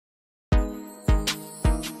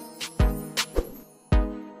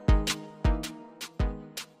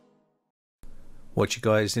What you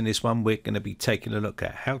guys, in this one we're going to be taking a look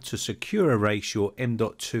at how to secure erase your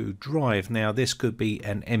M.2 drive. Now this could be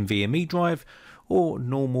an NVMe drive or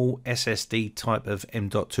normal SSD type of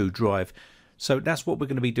M.2 drive. So that's what we're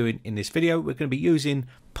going to be doing in this video. We're going to be using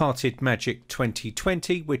Parted Magic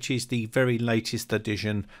 2020, which is the very latest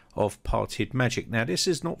edition of Parted Magic. Now this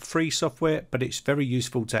is not free software, but it's very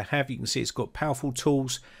useful to have. You can see it's got powerful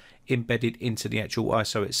tools embedded into the actual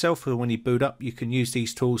ISO itself. So when you boot up, you can use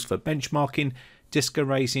these tools for benchmarking, disk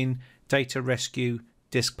erasing, data rescue,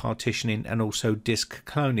 disk partitioning, and also disk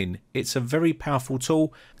cloning. It's a very powerful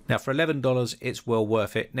tool. Now for $11 it's well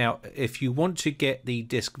worth it. Now if you want to get the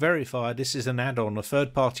disk verifier, this is an add-on, a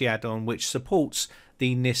third-party add-on which supports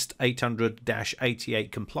the NIST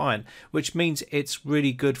 800-88 compliant, which means it's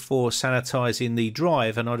really good for sanitizing the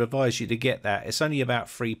drive, and I'd advise you to get that. It's only about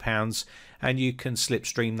 £3 and you can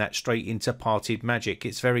slipstream that straight into Parted Magic.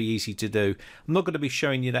 It's very easy to do. I'm not going to be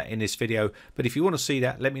showing you that in this video, but if you want to see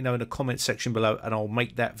that, let me know in the comment section below and I'll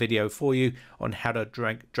make that video for you on how to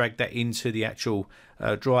drag that into the actual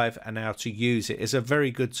drive and how to use it. It's a very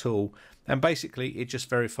good tool, and basically it just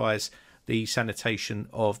verifies the sanitation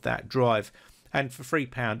of that drive. And for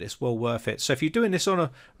 £3 it's well worth it. So if you're doing this on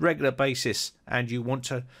a regular basis and you want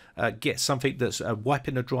to get something that's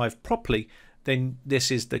wiping the drive properly, then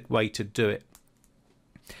this is the way to do it.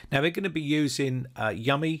 Now we're going to be using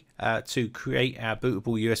Yumi to create our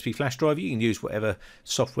bootable USB flash drive. You can use whatever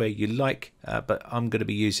software you like, but I'm going to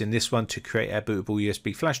be using this one to create our bootable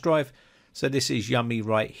USB flash drive. So this is Yumi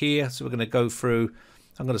right here. So we're going to go through,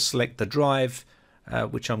 I'm going to select the drive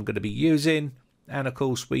which I'm going to be using, and of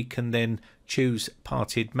course we can then choose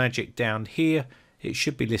Parted Magic down here. It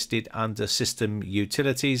should be listed under System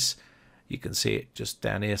Utilities. You can see it just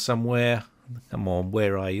down here somewhere. Come on,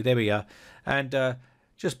 where are you? There we are. And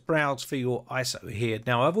just browse for your ISO here.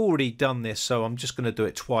 Now I've already done this, so I'm just going to do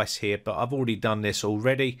it twice here, but I've already done this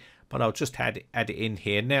already, but I'll just add it in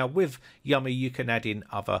here. Now with Yumi you can add in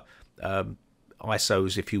other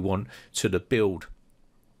ISOs if you want to the build.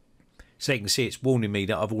 So you can see it's warning me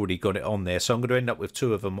that I've already got it on there, so I'm going to end up with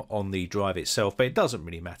two of them on the drive itself, but it doesn't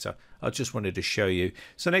really matter. I just wanted to show you.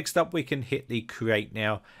 So next up we can hit the create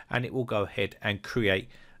now, and it will go ahead and create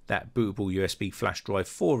that bootable USB flash drive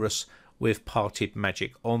for us with Parted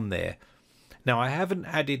Magic on there. Now I haven't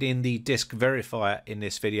added in the disk verifier in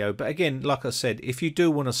this video, but again, like I said, if you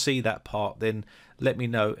do want to see that part, then let me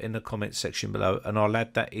know in the comment section below and I'll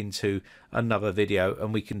add that into another video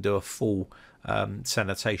and we can do a full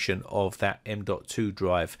sanitation of that M.2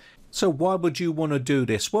 drive. So why would you want to do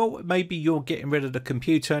this? Well, maybe you're getting rid of the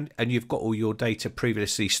computer and you've got all your data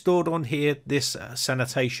previously stored on here. This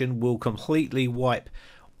sanitation will completely wipe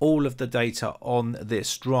all of the data on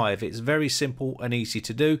this drive. It's very simple and easy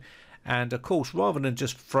to do, and of course rather than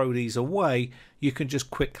just throw these away, you can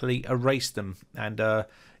just quickly erase them, and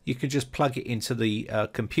you can just plug it into the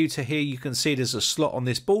computer here. You can see there's a slot on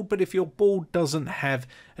this board, but if your board doesn't have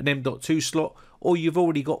an M.2 slot, or you've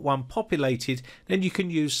already got one populated, then you can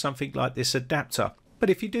use something like this adapter. But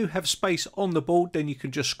if you do have space on the board, then you can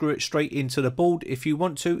just screw it straight into the board if you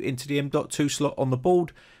want to, into the M.2 slot on the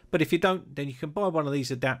board. But if you don't, then you can buy one of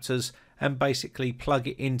these adapters and basically plug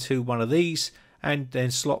it into one of these and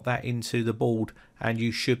then slot that into the board, and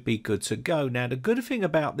you should be good to go. Now the good thing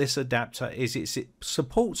about this adapter is it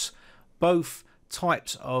supports both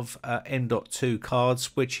types of M.2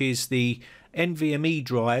 cards, which is the NVMe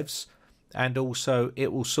drives, and also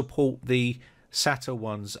it will support the SATA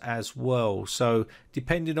ones as well. So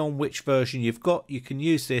depending on which version you've got, you can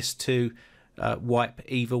use this to wipe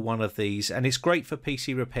either one of these, and it's great for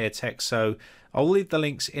PC repair tech. So I'll leave the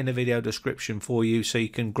links in the video description for you so you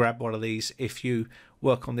can grab one of these if you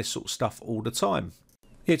work on this sort of stuff all the time.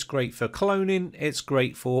 It's great for cloning, it's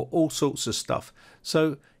great for all sorts of stuff.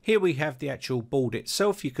 So here we have the actual board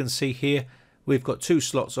itself. You can see here we've got two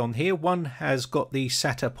slots on here. One has got the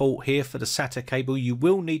SATA port here for the SATA cable. You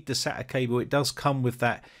will need the SATA cable, it does come with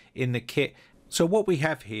that in the kit. So what we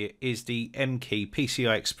have here is the M key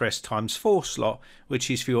PCI Express ×4 slot, which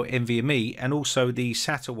is for your NVMe, and also the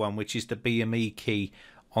SATA one, which is the BME key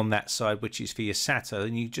on that side, which is for your SATA.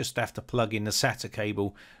 And you just have to plug in the SATA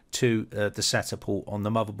cable to the SATA port on the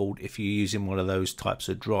motherboard if you're using one of those types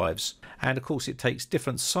of drives. And of course it takes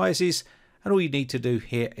different sizes, and all you need to do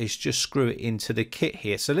here is just screw it into the kit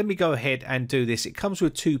here. So let me go ahead and do this. It comes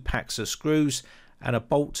with 2 packs of screws and a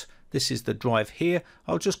bolt. This is the drive here.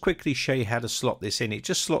 I'll just quickly show you how to slot this in. It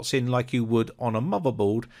just slots in like you would on a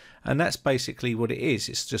motherboard, and that's basically what it is.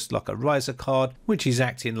 It's just like a riser card, which is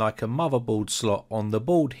acting like a motherboard slot on the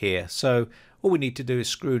board here. So all we need to do is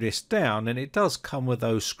screw this down, and it does come with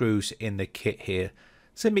those screws in the kit here.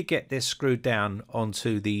 So let me get this screwed down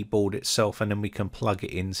onto the board itself, and then we can plug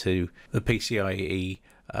it into the PCIe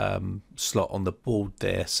slot on the board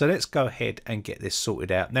there. So let's go ahead and get this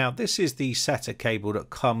sorted out. Now this is the SATA cable that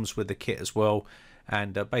comes with the kit as well,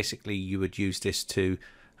 and basically you would use this to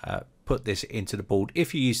put this into the board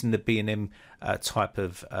if you're using the B&M type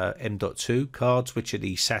of M.2 cards, which are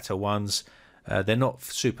the SATA ones. They're not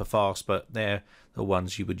super fast, but they're the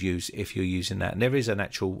ones you would use if you're using that. And there is an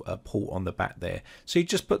actual port on the back there. So you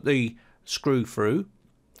just put the screw through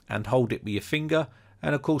and hold it with your finger.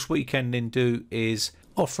 And of course what you can then do is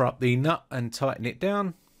offer up the nut and tighten it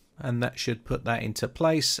down, and that should put that into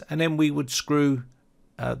place. And then we would screw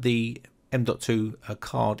the M.2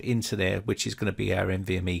 card into there, which is going to be our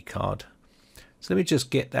NVMe card. So let me just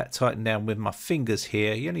get that tightened down with my fingers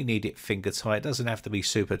here. You only need it finger tight, it doesn't have to be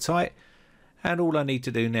super tight. And all I need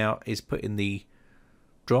to do now is put in the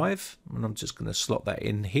drive, and I'm just going to slot that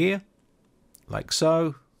in here like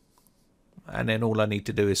so. And then all I need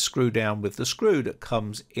to do is screw down with the screw that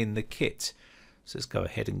comes in the kit. So let's go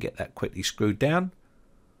ahead and get that quickly screwed down.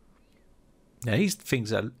 Now these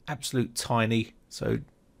things are absolute tiny, so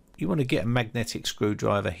you want to get a magnetic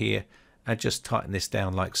screwdriver here and just tighten this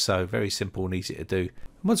down like so. Very simple and easy to do. And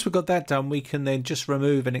once we've got that done, we can then just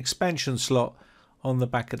remove an expansion slot on the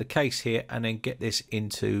back of the case here and then get this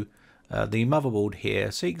into the motherboard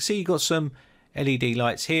here. So you can see you've got some LED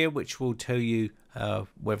lights here which will tell you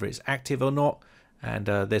whether it's active or not, and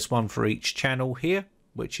there's one for each channel here,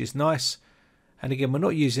 which is nice. And again, we're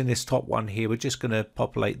not using this top one here, we're just going to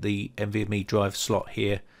populate the NVMe drive slot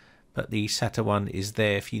here, but the SATA one is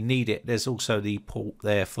there if you need it. There's also the port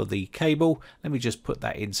there for the cable. Let me just put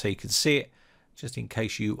that in so you can see it, just in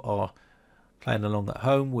case you are playing along at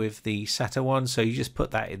home with the SATA one. So you just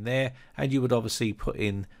put that in there, and you would obviously put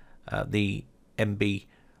in the MB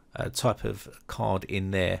type of card in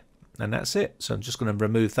there, and that's it. So I'm just going to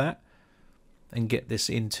remove that and get this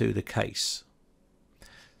into the case.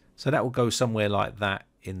 So that will go somewhere like that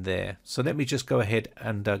in there. So let me just go ahead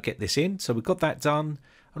and get this in. So we've got that done,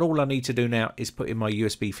 and all I need to do now is put in my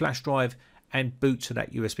USB flash drive and boot to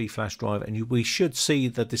that USB flash drive, and we should see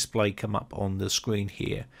the display come up on the screen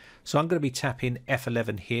here. So I'm going to be tapping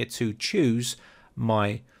F11 here to choose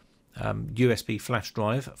my USB flash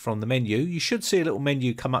drive from the menu. You should see a little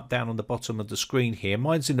menu come up down on the bottom of the screen here.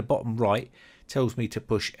 Mine's in the bottom right, tells me to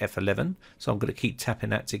push F11, so I'm going to keep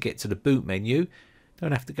tapping that to get to the boot menu.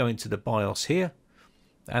 Don't have to go into the BIOS here,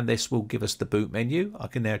 and this will give us the boot menu. I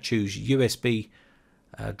can now choose USB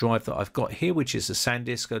drive that I've got here, which is a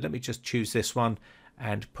SanDisk. So let me just choose this one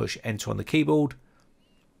and push enter on the keyboard,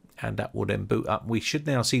 and that will then boot up. We should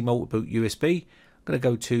now see multi-boot USB. I'm going to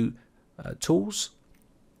go to tools,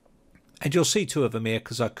 and you'll see two of them here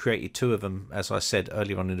because I created two of them as I said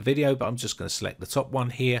earlier on in the video, but I'm just going to select the top one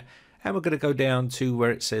here, and we're going to go down to where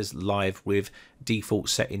it says live with default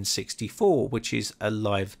setting 64, which is a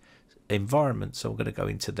live environment. So I'm going to go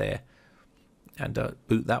into there and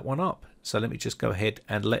boot that one up. So let me just go ahead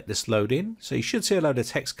and let this load in. So you should see a load of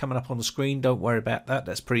text coming up on the screen. Don't worry about that,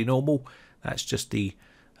 that's pretty normal. That's just the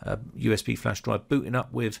USB flash drive booting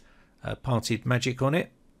up with parted magic on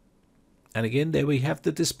it. And again, there we have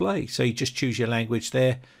the display. So you just choose your language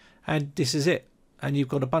there, and this is it. And you've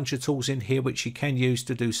got a bunch of tools in here which you can use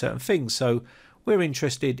to do certain things. So we're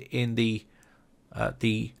interested in the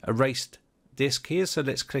erased disk here, so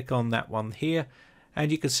let's click on that one here,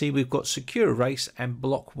 and you can see we've got secure erase and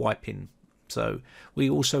block wiping. So we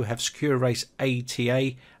also have secure erase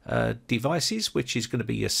ATA devices, which is going to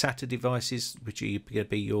be your SATA devices, which are going to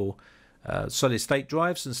be your solid state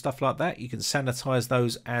drives and stuff like that. You can sanitize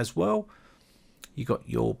those as well. You got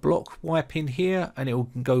your block wiping here, and it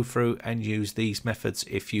will go through and use these methods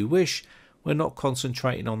if you wish. We're not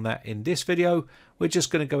concentrating on that in this video. We're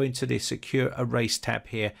just going to go into the secure erase tab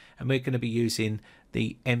here, and we're going to be using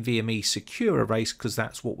the NVMe secure erase because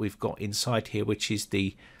that's what we've got inside here, which is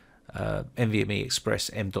the NVMe Express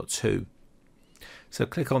M.2. So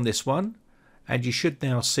click on this one, and you should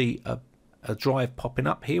now see a drive popping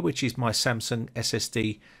up here, which is my Samsung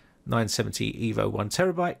SSD 970 Evo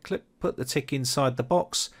 1TB. Put the tick inside the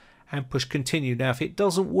box and push continue. Now if it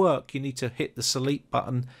doesn't work, you need to hit the select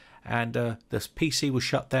button, and the PC will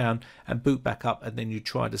shut down and boot back up, and then you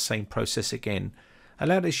try the same process again.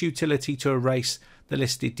 Allow this utility to erase the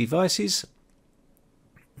listed devices,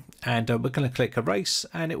 and we're going to click erase,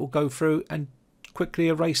 and it will go through and quickly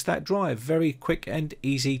erase that drive. Very quick and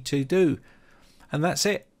easy to do, and that's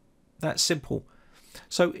it. That's simple.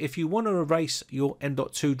 So if you want to erase your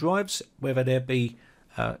M.2 drives, whether there be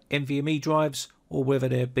NVMe drives or whether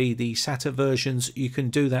there be the SATA versions, you can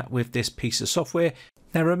do that with this piece of software.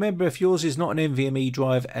 Now remember, if yours is not an NVMe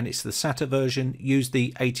drive and it's the SATA version, use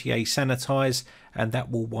the ATA sanitize and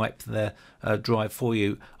that will wipe the drive for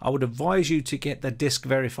you. I would advise you to get the disk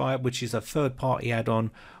verifier, which is a third-party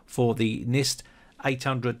add-on for the NIST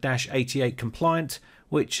 800-88 compliant,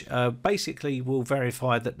 which basically will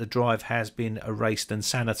verify that the drive has been erased and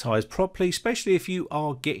sanitized properly, especially if you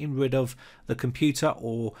are getting rid of the computer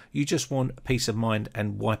or you just want peace of mind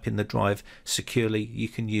and wiping the drive securely. You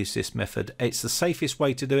can use this method. It's the safest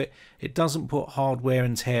way to do it. It doesn't put hardware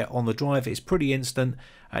and tear on the drive. It's pretty instant,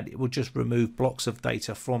 and it will just remove blocks of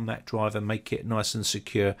data from that drive and make it nice and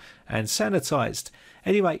secure and sanitized.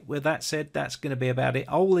 Anyway, with that said, that's going to be about it.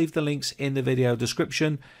 I'll leave the links in the video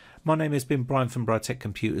description. My name has been Brian from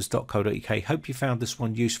briteccomputers.co.uk. Hope you found this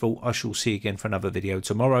one useful. I shall see you again for another video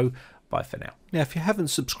tomorrow. Bye for now. Now, if you haven't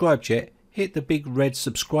subscribed yet, hit the big red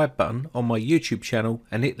subscribe button on my YouTube channel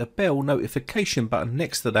and hit the bell notification button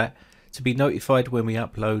next to that to be notified when we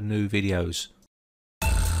upload new videos.